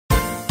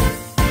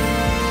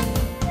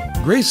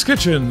Grace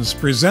Kitchens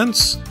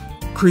presents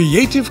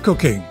Creative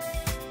Cooking.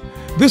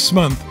 This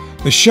month,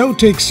 the show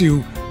takes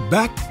you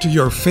back to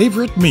your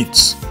favorite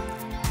meats.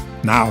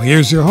 Now,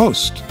 here's your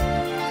host.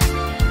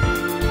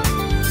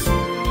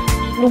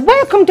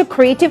 Welcome to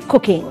Creative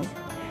Cooking.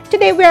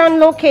 Today we are on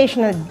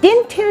location at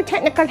Dinthill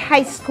Technical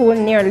High School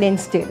near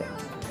Linstead.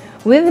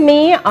 With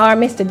me are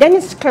Mr.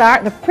 Dennis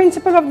Clark, the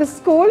principal of the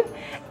school,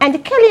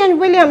 and Kelly Ann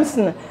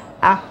Williamson,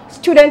 a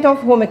student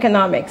of home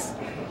economics.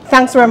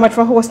 Thanks very much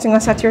for hosting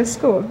us at your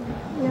school.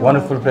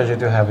 Wonderful pleasure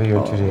to have you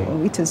here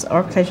today. It is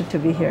our pleasure to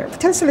be here.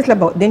 Tell us a little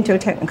about Dinthill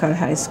Technical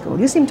High School.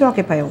 You seem to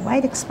occupy a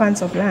wide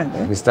expanse of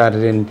land. We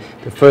started in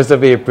the 1st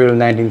of April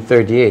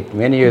 1938,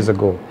 many years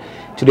ago.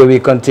 Today we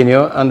continue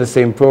on the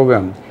same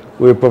program.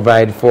 We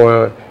provide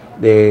for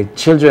the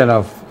children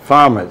of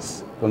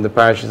farmers from the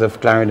parishes of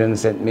Clarendon,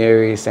 St.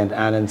 Mary, St.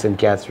 Anne, and St.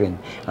 Catherine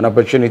an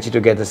opportunity to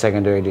get a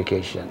secondary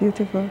education.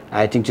 Beautiful.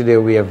 I think today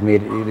we have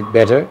made it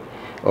better.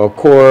 Our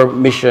core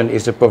mission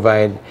is to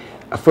provide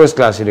a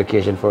first-class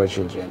education for our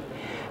children.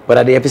 But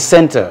at the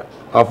epicenter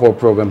of our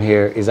program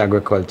here is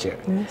agriculture,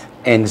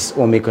 hence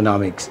home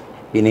economics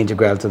being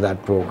integral to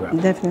that program.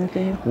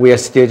 Definitely. We are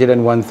situated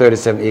on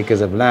 137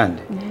 acres of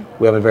land.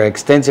 We have a very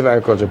extensive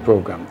agriculture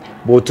program,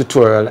 both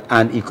tutorial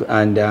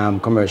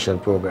and commercial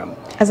program.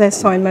 As I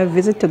saw in my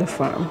visit to the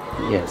farm.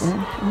 Yes.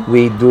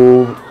 We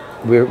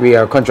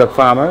are a contract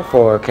farmer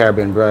for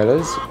Caribbean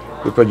broilers.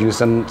 We produce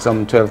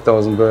some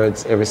 12,000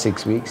 birds every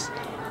 6 weeks.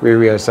 We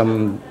rear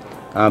some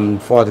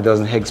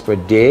 40,000 eggs per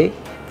day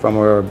from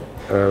our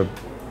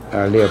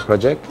layer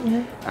project.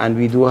 And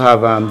we do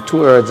have 2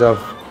 herds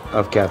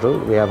of cattle.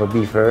 We have a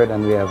beef herd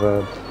and we have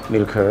a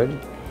milk herd.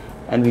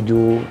 And we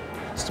do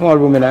small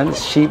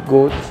ruminants, sheep,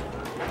 goats,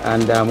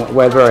 and a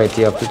wide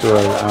variety of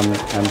tutorial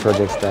and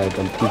projects like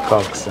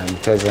peacocks and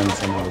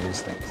pheasants and all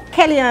those things.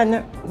 Kelly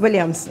Ann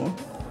Williamson.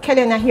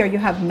 Kelly Ann, I hear you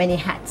have many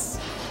hats.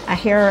 I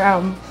hear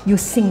you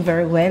sing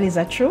very well. Is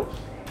that true?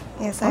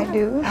 Yes, I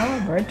do.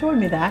 Oh, Bird told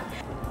me that.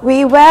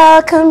 We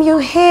welcome you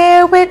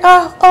here with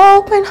our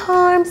open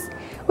arms.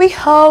 We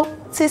hope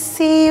to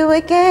see you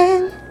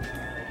again.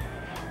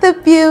 The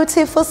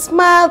beautiful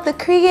smile, the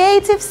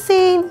creative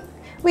scene.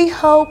 We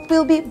hope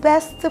we'll be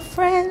best of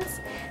friends.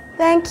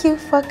 Thank you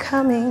for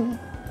coming.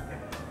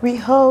 We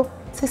hope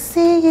to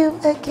see you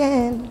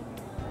again.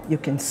 You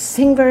can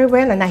sing very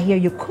well, and I hear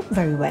you cook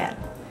very well.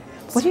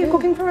 What are you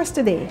cooking for us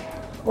today?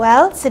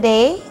 Well,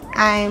 today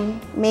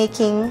I'm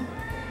making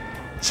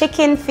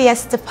chicken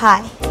Fiesta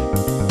pie.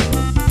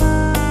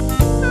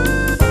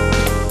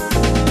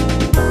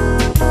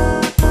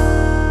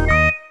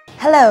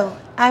 Hello,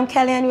 I'm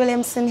Kelly Ann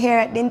Williamson here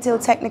at Dinthill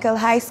Technical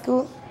High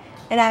School,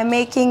 and I'm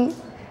making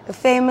the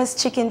famous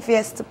chicken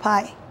Fiesta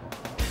pie.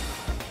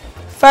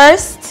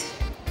 First,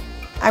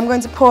 I'm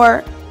going to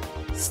pour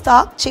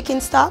stock,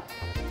 chicken stock,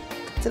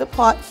 to the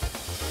pot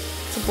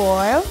to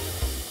boil.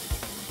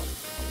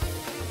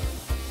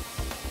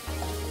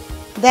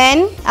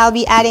 Then I'll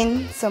be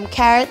adding some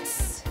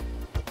carrots,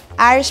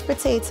 Irish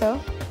potato,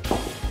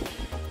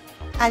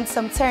 and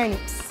some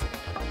turnips.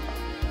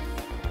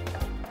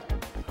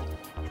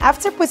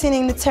 After putting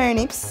in the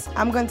turnips,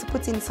 I'm going to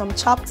put in some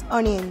chopped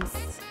onions.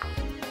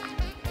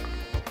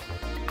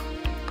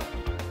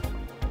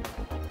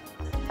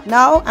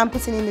 Now I'm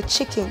putting in the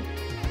chicken.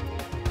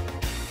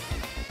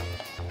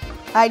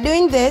 By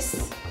doing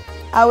this,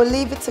 I will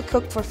leave it to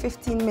cook for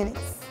 15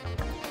 minutes.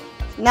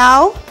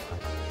 Now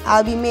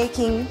I'll be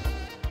making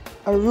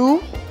a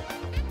roux.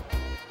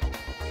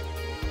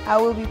 I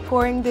will be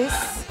pouring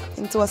this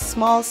into a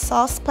small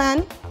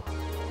saucepan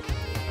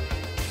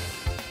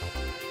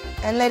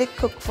and let it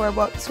cook for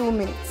about 2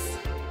 minutes.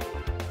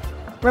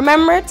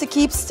 Remember to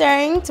keep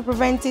stirring to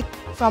prevent it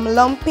from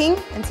lumping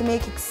and to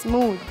make it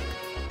smooth.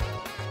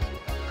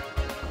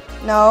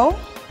 Now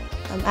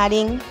I'm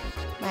adding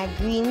my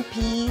green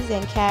peas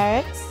and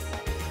carrots.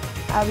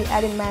 I'll be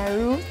adding my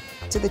roux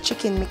to the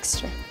chicken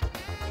mixture.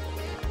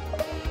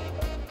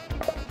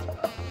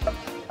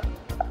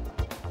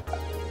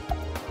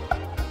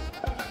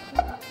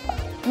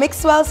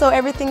 Mix well so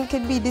everything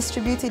could be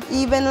distributed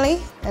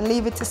evenly and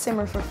leave it to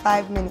simmer for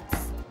 5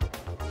 minutes.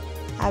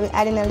 I'll be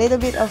adding a little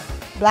bit of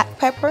black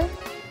pepper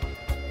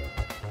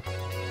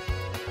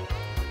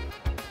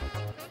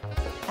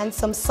and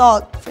some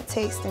salt for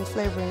taste and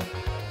flavoring.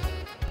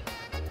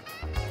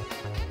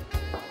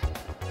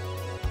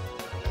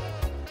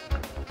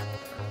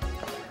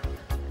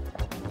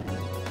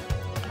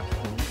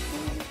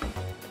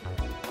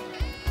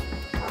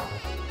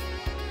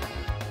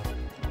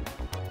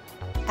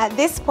 At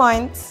this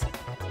point,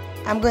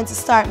 I'm going to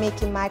start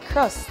making my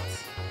crust.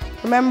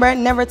 Remember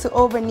never to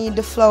over knead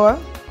the flour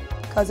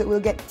because it will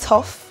get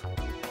tough.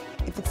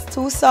 If it's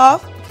too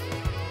soft,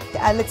 you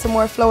add a little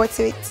more flour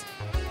to it.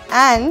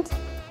 And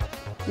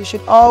you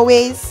should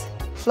always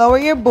flour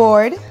your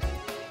board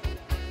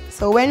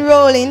so when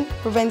rolling,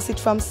 prevents it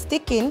from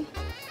sticking,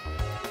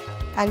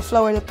 and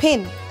flour the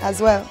pin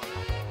as well.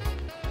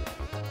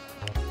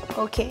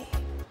 Okay,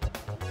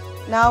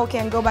 now we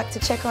can go back to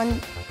check on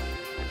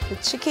the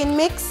chicken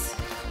mix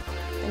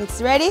and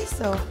it's ready,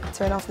 so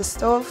turn off the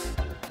stove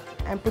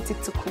and put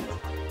it to cool.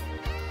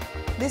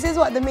 This is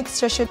what the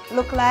mixture should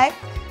look like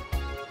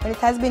when it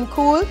has been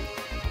cooled.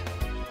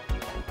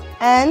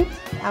 And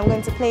I'm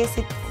going to place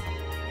it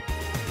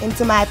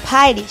into my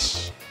pie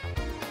dish.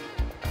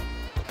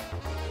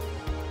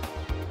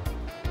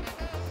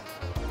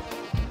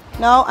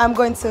 Now I'm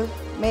going to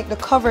make the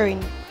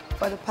covering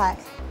for the pie.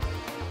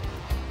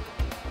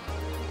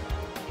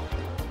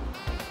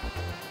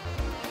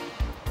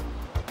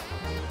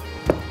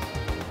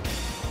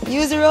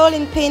 Use a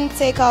rolling pin to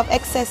take off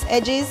excess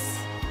edges.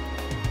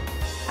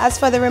 As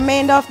for the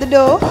remainder of the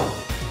dough,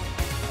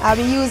 I'll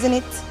be using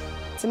it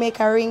to make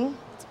a ring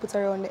to put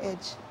around the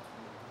edge.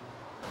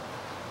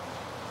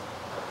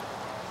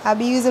 I'll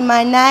be using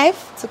my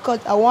knife to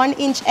cut a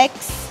 1-inch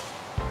X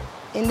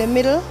in the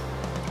middle.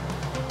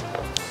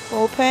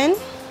 Open.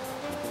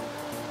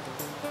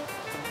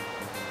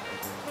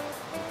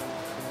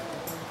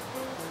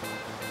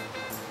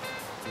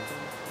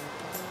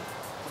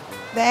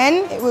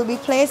 Then it will be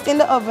placed in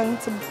the oven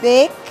to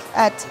bake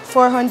at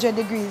 400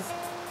 degrees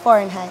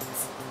Fahrenheit.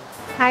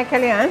 Hi,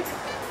 Kellyanne.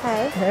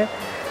 Hi.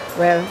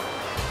 Well,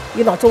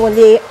 you not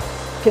only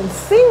can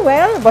sing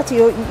well, but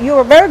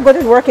you're very good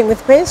at working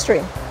with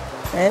pastry.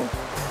 And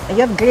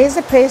you have glazed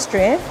the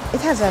pastry.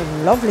 It has a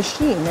lovely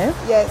sheen.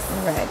 Yes.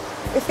 Right.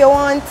 If you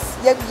want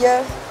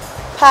your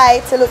pie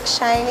to look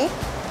shiny,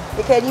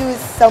 you can use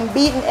some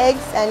beaten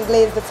eggs and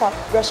glaze the top,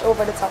 brush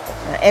over the top.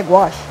 Egg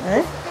wash.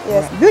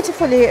 Yes. Right.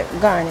 Beautifully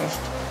garnished.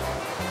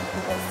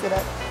 You can see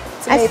that.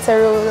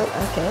 Tomato roll.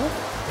 Okay.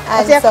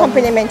 What's the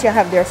accompaniment you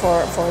have there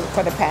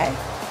for the pie?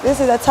 This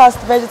is a tossed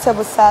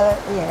vegetable salad.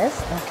 Yes.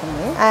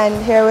 Okay.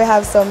 And here we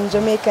have some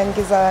Jamaican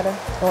gizzardo.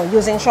 Oh,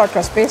 using short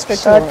crust pastry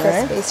too, Short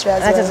crust pastry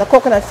as well. That is a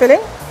coconut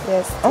filling?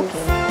 Yes.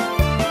 Okay.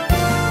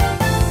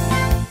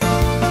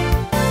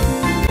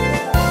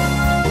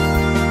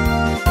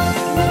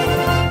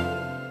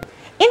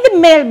 In the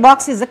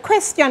mailbox is a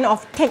question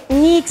of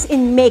techniques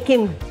in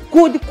making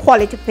good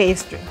quality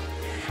pastry.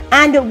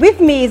 And with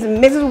me is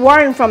Mrs.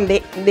 Warren from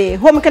the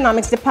Home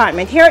Economics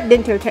Department here at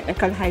Dinthill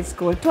Technical High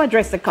School to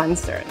address the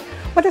concern.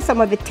 What are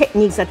some of the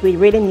techniques that we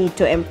really need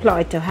to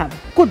employ to have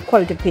good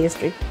quality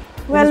pastry?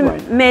 Well,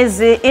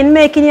 Maisie, in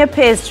making your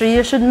pastry,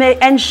 you should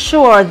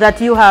ensure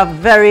that you have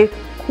very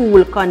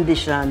cool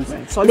conditions.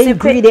 Right. So the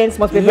ingredients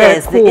must be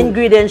very cool. Yes, the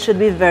ingredients should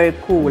be very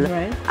cool.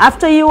 Right.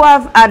 After you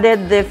have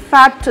added the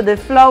fat to the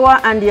flour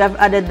and you have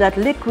added that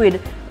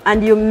liquid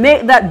and you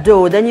make that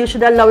dough, then you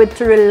should allow it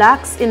to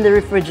relax in the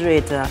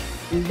refrigerator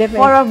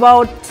for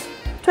about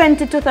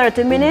 20 to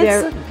 30 minutes.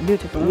 They're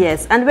beautiful.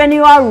 Yes, and when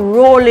you are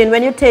rolling,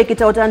 when you take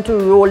it out and to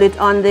roll it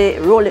on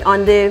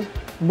the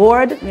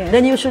board, yes,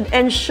 then you should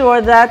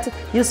ensure that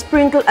you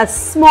sprinkle a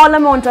small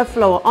amount of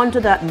flour onto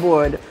that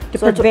board to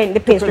prevent the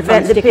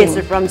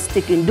pastry from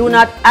sticking. Do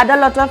not add a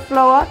lot of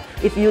flour.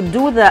 If you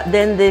do that,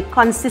 then the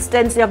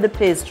consistency of the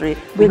pastry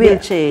will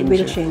change.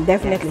 Will change,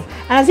 definitely. Yes.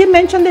 And as you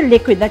mentioned, the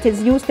liquid that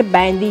is used to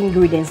bind the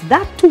ingredients,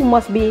 that too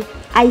must be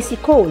icy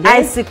cold. Right?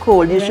 Icy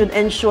cold. You should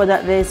ensure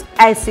that there is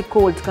icy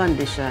cold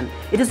condition.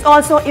 It is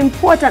also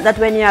important that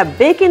when you are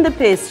baking the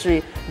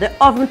pastry, the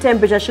oven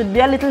temperature should be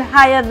a little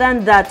higher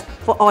than that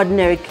for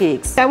ordinary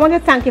cakes. I want to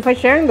thank you for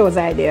sharing those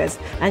ideas.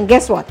 And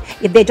guess what?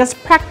 If they just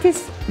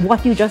practice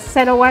what you just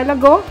said a while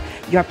ago,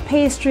 your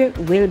pastry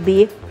will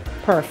be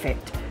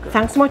perfect. Good.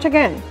 Thanks much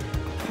again.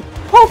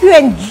 Hope you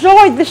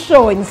enjoyed the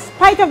show in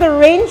spite of the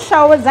rain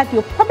showers that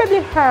you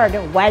probably heard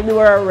while we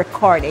were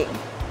recording.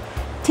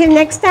 Till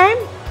next time,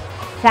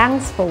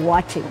 thanks for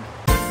watching.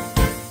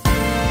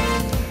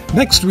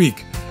 Next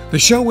week, the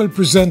show will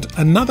present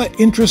another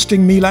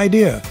interesting meal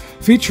idea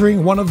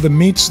featuring one of the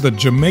meats that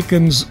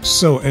Jamaicans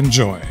so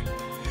enjoy.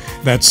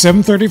 That's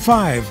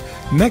 7:35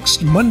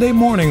 next Monday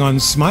morning on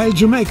Smile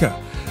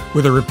Jamaica,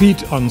 with a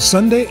repeat on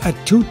Sunday at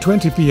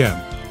 2:20 p.m.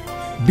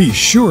 Be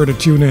sure to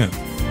tune in.